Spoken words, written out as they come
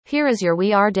Here is your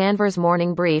We Are Danvers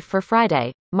morning brief for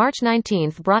Friday, March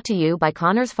 19th, brought to you by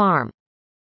Connors Farm.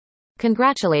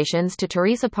 Congratulations to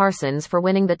Teresa Parsons for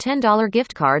winning the $10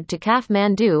 gift card to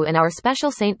Kathmandu in our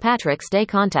special St. Patrick's Day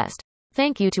contest.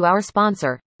 Thank you to our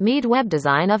sponsor, Mead Web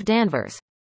Design of Danvers.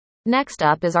 Next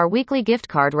up is our weekly gift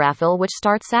card raffle, which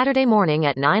starts Saturday morning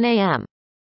at 9 a.m.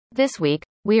 This week,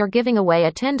 we are giving away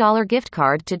a $10 gift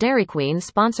card to Dairy Queen,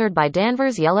 sponsored by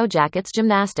Danvers Yellow Jackets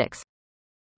Gymnastics.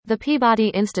 The Peabody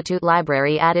Institute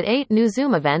Library added 8 new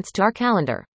Zoom events to our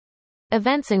calendar.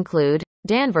 Events include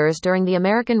Danvers during the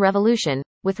American Revolution,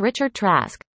 with Richard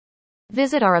Trask.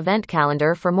 Visit our event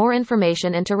calendar for more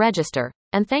information and to register,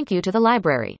 and thank you to the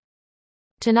library.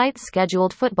 Tonight's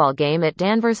scheduled football game at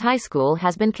Danvers High School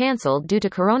has been canceled due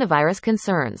to coronavirus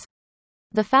concerns.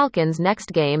 The Falcons'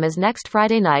 next game is next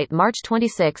Friday night, March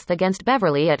 26th against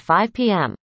Beverly at 5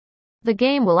 p.m. The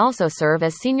game will also serve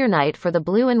as senior night for the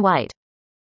Blue and White.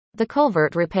 The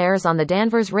culvert repairs on the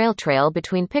Danvers Rail Trail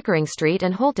between Pickering Street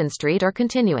and Holton Street are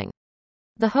continuing.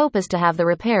 The hope is to have the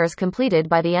repairs completed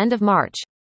by the end of March.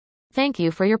 Thank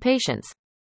you for your patience.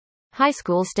 High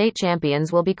school state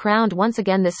champions will be crowned once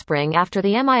again this spring after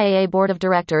the MIAA Board of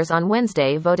Directors on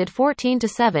Wednesday voted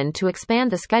 14-7 to expand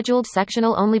the scheduled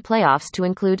sectional-only playoffs to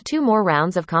include 2 more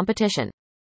rounds of competition.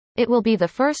 It will be the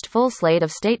first full slate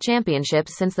of state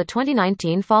championships since the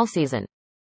 2019 fall season.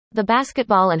 The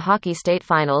basketball and hockey state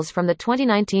finals from the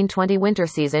 2019-20 winter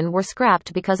season were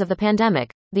scrapped because of the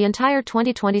pandemic. The entire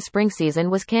 2020 spring season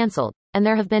was canceled, and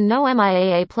there have been no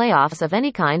MIAA playoffs of any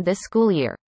kind this school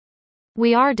year.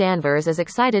 We Are Danvers is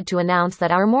excited to announce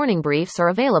that our morning briefs are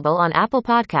available on Apple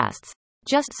Podcasts.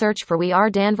 Just search for We Are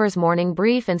Danvers Morning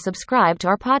Brief and subscribe to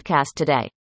our podcast today.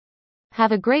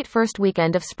 Have a great first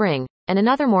weekend of spring, and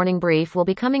another morning brief will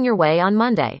be coming your way on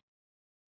Monday.